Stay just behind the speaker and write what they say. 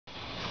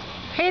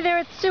Hey there,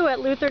 it's Sue at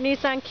Luther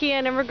Nissan Kia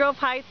in Evergrove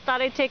Heights. Thought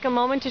I'd take a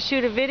moment to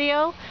shoot a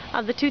video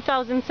of the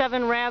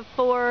 2007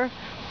 RAV4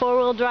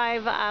 4-wheel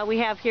drive we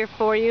have here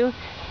for you.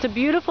 It's a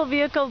beautiful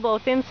vehicle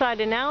both inside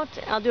and out.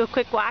 I'll do a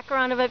quick walk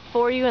around of it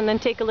for you and then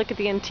take a look at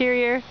the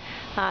interior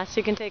so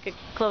you can take a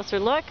closer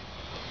look.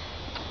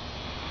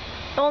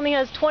 It only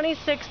has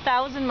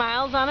 26,000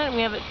 miles on it and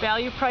we have it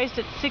value priced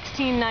at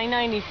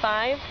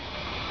 $16,995.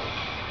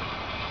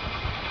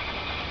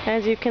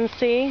 As you can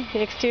see,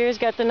 the exterior's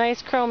got the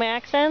nice chrome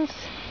accents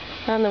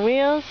on the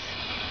wheels.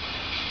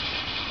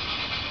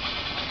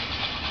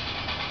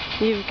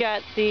 You've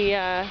got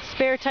the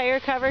spare tire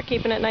cover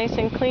keeping it nice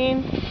and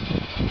clean.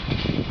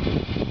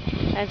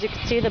 As you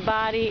can see, the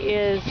body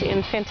is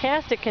in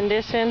fantastic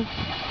condition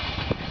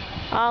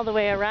all the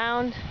way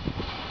around.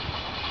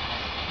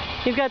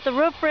 You've got the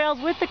roof rails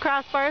with the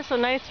crossbars, so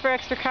nice for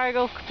extra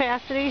cargo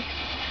capacity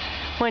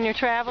when you're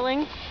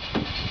traveling.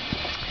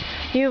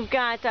 You've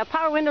got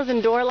power windows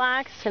and door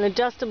locks, an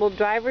adjustable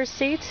driver's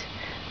seat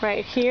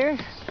right here.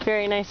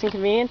 Very nice and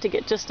convenient to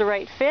get just the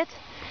right fit.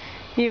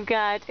 You've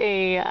got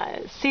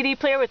a CD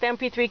player with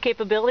MP3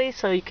 capability,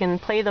 so you can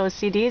play those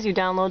CDs you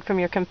download from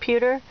your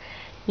computer.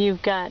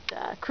 You've got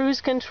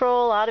cruise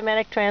control,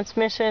 automatic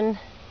transmission,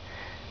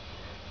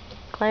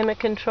 climate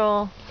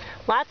control.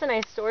 Lots of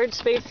nice storage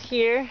space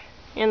here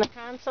in the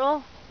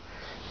console,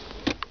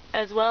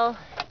 as well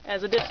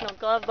as additional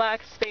glove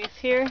box space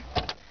here.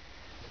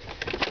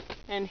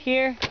 And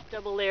here,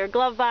 double layer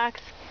glove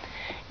box.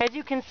 As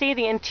you can see,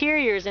 the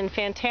interior is in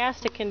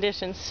fantastic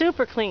condition,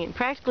 super clean,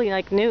 practically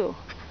like new.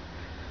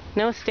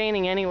 No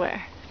staining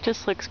anywhere,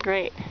 just looks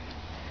great.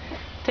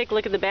 Take a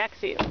look at the back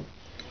seat.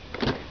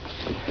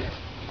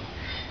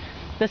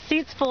 The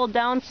seats fold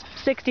down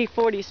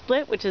 60-40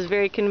 split, which is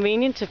very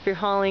convenient if you're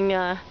hauling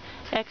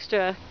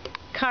extra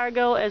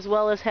cargo as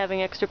well as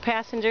having extra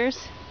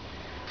passengers.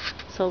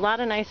 So a lot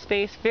of nice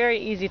space, very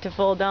easy to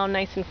fold down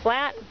nice and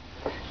flat.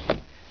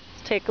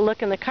 Take a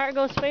look in the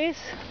cargo space.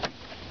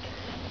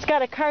 It's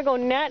got a cargo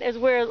net as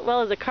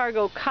well as a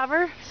cargo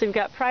cover, so you've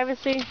got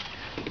privacy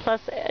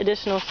plus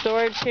additional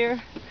storage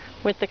here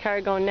with the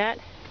cargo net.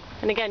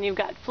 And again, you've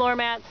got floor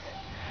mats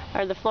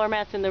in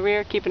the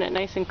rear, keeping it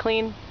nice and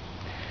clean.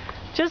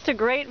 Just a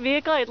great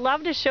vehicle. I'd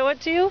love to show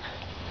it to you.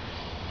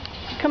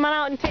 Come on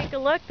out and take a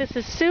look. This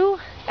is Sue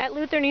at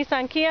Luther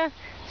Nissan Kia,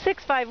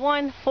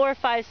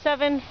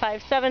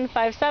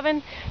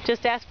 651-457-5757.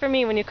 Just ask for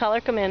me when you call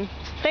or come in.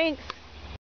 Thanks.